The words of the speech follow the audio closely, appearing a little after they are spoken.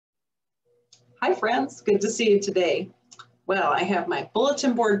Hi friends, good to see you today. Well, I have my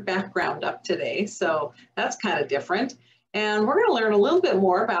bulletin board background up today, so that's kind of different. And we're going to learn a little bit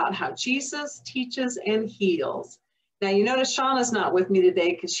more about how Jesus teaches and heals. Now, you notice Shauna's not with me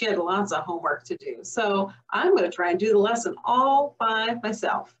today because she had lots of homework to do. So I'm going to try and do the lesson all by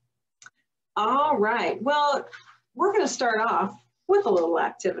myself. All right, well, we're going to start off with a little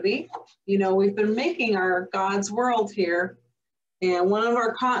activity. You know, we've been making our God's world here. And one of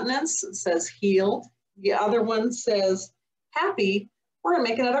our continents says healed. The other one says happy. We're gonna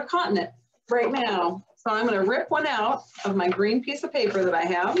make another continent right now. So I'm gonna rip one out of my green piece of paper that I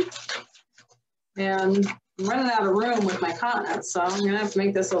have. And I'm running out of room with my continents, so I'm gonna have to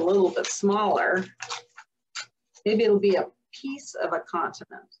make this a little bit smaller. Maybe it'll be a piece of a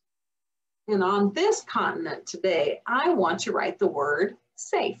continent. And on this continent today, I want to write the word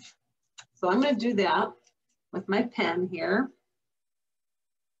safe. So I'm gonna do that with my pen here.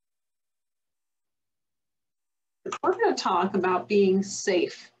 We're going to talk about being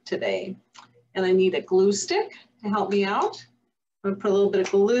safe today, and I need a glue stick to help me out. I'm going to put a little bit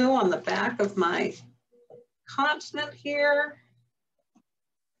of glue on the back of my continent here,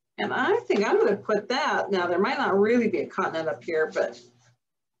 and I think I'm going to put that, now there might not really be a continent up here, but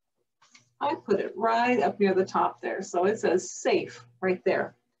I put it right up near the top there, so it says safe right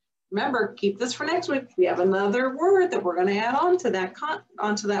there. Remember, keep this for next week. We have another word that we're going to add on to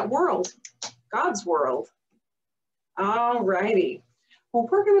that world, God's world. All righty. Well,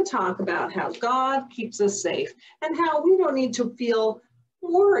 we're going to talk about how God keeps us safe and how we don't need to feel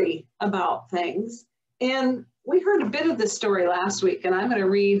worry about things. And we heard a bit of this story last week, and I'm going to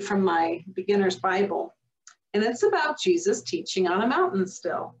read from my beginner's Bible. And it's about Jesus teaching on a mountain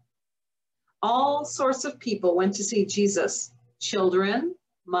still. All sorts of people went to see Jesus. Children,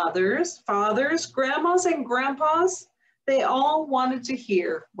 mothers, fathers, grandmas, and grandpas. They all wanted to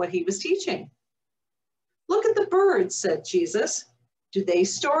hear what he was teaching. Look at the birds, said Jesus. Do they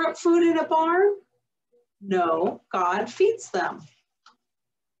store up food in a barn? No, God feeds them.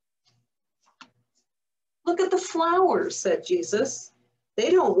 Look at the flowers, said Jesus.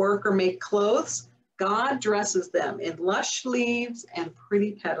 They don't work or make clothes. God dresses them in lush leaves and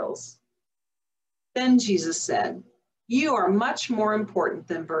pretty petals. Then Jesus said, you are much more important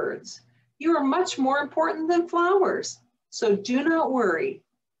than birds. You are much more important than flowers. So do not worry.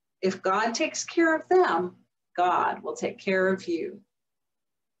 If God takes care of them, God will take care of you.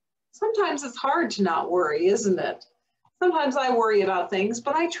 Sometimes it's hard to not worry, isn't it? Sometimes I worry about things,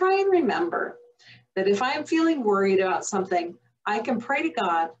 but I try and remember that if I'm feeling worried about something, I can pray to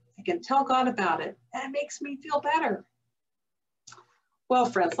God, I can tell God about it, and it makes me feel better. Well,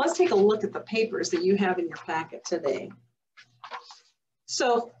 friends, let's take a look at the papers that you have in your packet today.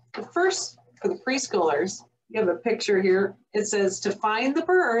 So the first, for the preschoolers, you have a picture here. It says to find the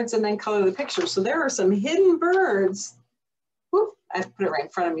birds and then color the picture. So there are some hidden birds. Whoop, I put it right in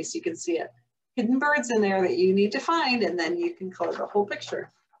front of me so you can see it. Hidden birds in there that you need to find, and then you can color the whole picture.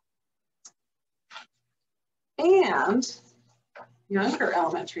 And younger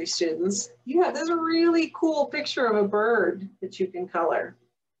elementary students, you have this really cool picture of a bird that you can color.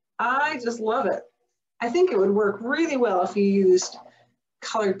 I just love it. I think it would work really well if you used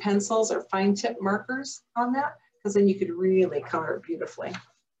colored pencils or fine tip markers on that, because then you could really color it beautifully.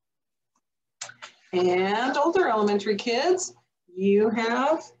 And older elementary kids, you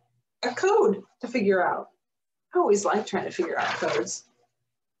have a code to figure out. I always like trying to figure out codes.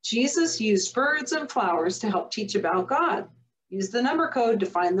 Jesus used birds and flowers to help teach about God. Use the number code to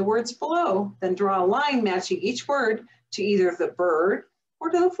find the words below, then draw a line matching each word to either the bird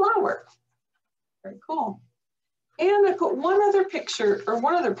or to the flower. Very cool. And I put one other picture or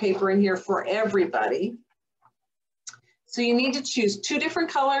one other paper in here for everybody. So you need to choose two different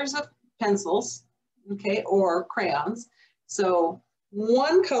colors of pencils, okay, or crayons. So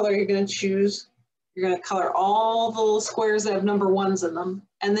one color you're going to choose, you're going to color all the little squares that have number 1s in them,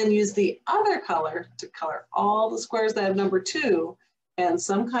 and then use the other color to color all the squares that have number 2, and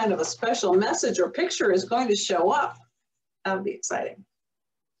some kind of a special message or picture is going to show up. That would be exciting.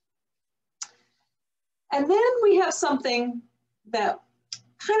 And then we have something that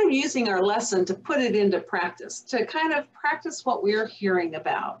kind of using our lesson to put it into practice, to kind of practice what we're hearing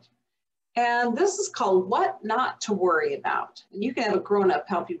about. And this is called What Not to Worry About. And you can have a grown-up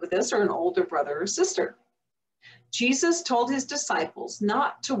help you with this or an older brother or sister. Jesus told his disciples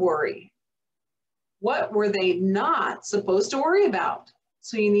not to worry. What were they not supposed to worry about?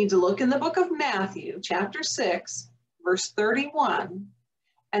 So you need to look in the book of Matthew, chapter 6, verse 31.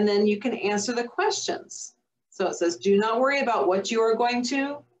 And then you can answer the questions. So it says, do not worry about what you are going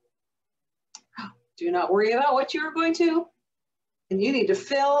to. Do not worry about what you are going to. And you need to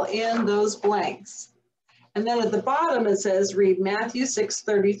fill in those blanks. And then at the bottom, it says, read Matthew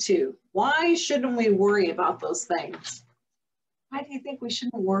 6:32. Why shouldn't we worry about those things? Why do you think we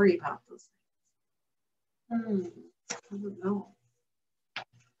shouldn't worry about those things? I don't know.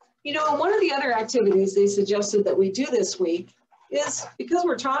 You know, one of the other activities they suggested that we do this week is, because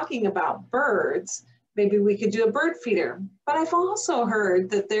we're talking about birds, maybe we could do a bird feeder. But I've also heard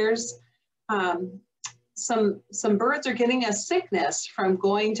that there's some birds are getting a sickness from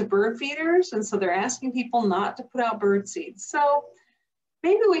going to bird feeders, and so they're asking people not to put out bird seeds. So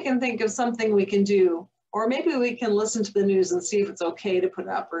maybe we can think of something we can do, or maybe we can listen to the news and see if it's okay to put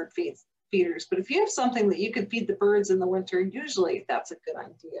out bird feeders. But if you have something that you could feed the birds in the winter, usually that's a good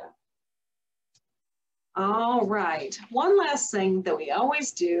idea. All right, one last thing that we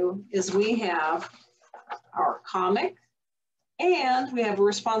always do is we have our comic and we have a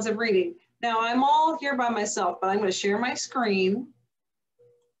responsive reading. Now I'm all here by myself, but I'm going to share my screen.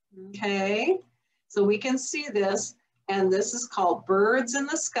 Okay, so we can see this, and this is called Birds in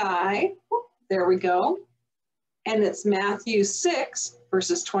the Sky. There we go. And it's Matthew 6,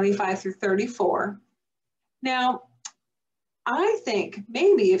 verses 25 through 34. Now, I think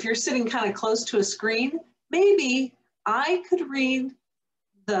maybe if you're sitting kind of close to a screen, maybe I could read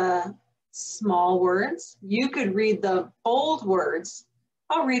the small words. You could read the bold words.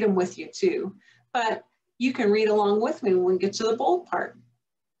 I'll read them with you too, but you can read along with me when we get to the bold part.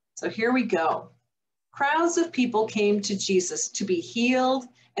 So here we go. Crowds of people came to Jesus to be healed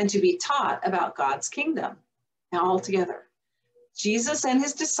and to be taught about God's kingdom. Now all together. Jesus and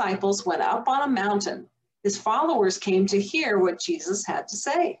his disciples went up on a mountain. His followers came to hear what Jesus had to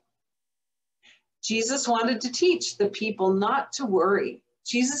say. Jesus wanted to teach the people not to worry.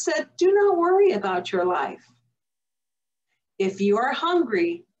 Jesus said, do not worry about your life. If you are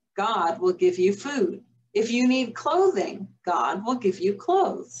hungry, God will give you food. If you need clothing, God will give you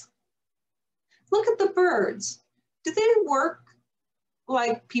clothes. Look at the birds. Do they work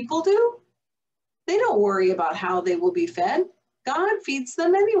like people do? They don't worry about how they will be fed. God feeds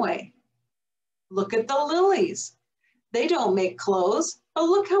them anyway. Look at the lilies. They don't make clothes, but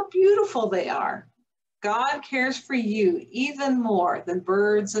look how beautiful they are. God cares for you even more than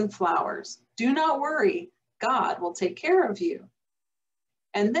birds and flowers. Do not worry. God will take care of you.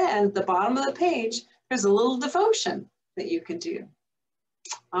 And then at the bottom of the page, there's a little devotion that you can do.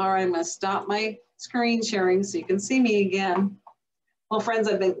 All right, I'm going to stop my screen sharing so you can see me again. Well, friends,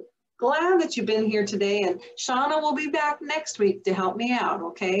 I've been glad that you've been here today, and Shauna will be back next week to help me out,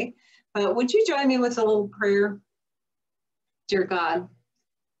 okay? But would you join me with a little prayer? Dear God,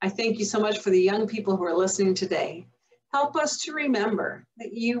 I thank you so much for the young people who are listening today. Help us to remember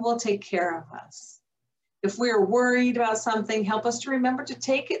that you will take care of us. If we are worried about something, help us to remember to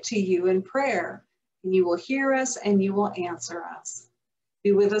take it to you in prayer, and you will hear us and you will answer us.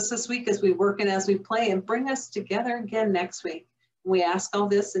 Be with us this week as we work and as we play, and bring us together again next week. We ask all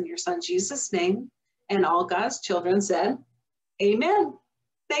this in your son Jesus' name, and all God's children said, amen.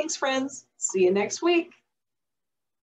 Thanks, friends. See you next week.